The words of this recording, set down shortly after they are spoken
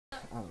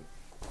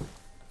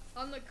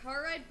on the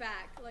car ride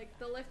back, like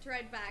the lift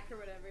ride back or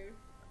whatever,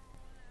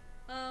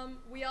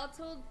 we all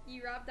told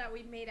Erobb that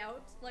we made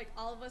out, like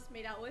all of us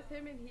made out with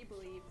him, and he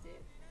believed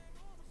it.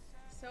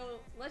 So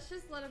let's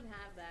just let him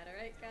have that,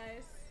 alright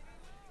guys?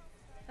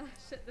 Oh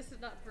shit, this is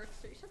not Brook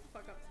Street. Shut the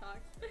fuck up,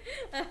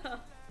 Talk.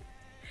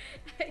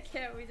 I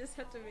can't, we just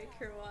have to make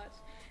her watch.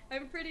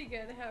 I'm pretty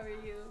good, how are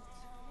you?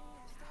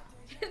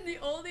 And the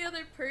only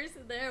other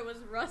person there was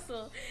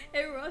Russell.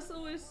 And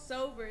Russell was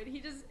sober, and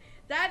he just...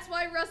 That's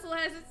why Russell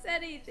hasn't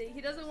said anything.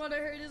 He doesn't want to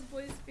hurt his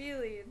boy's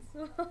feelings.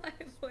 I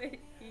wait,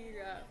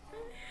 Erobb.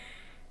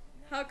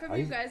 How come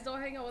you guys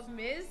don't hang out with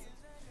Miz?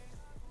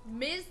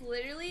 Miz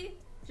literally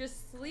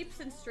just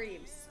sleeps and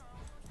streams.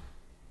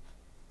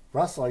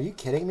 Russell, are you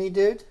kidding me,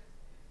 dude?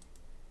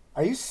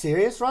 Are you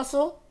serious,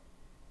 Russell?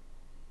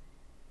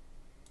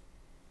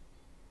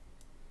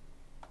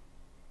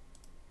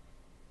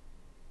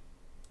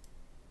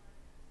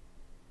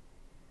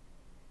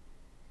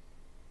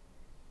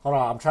 Hold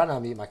on, I'm trying to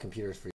unmute my computers for you.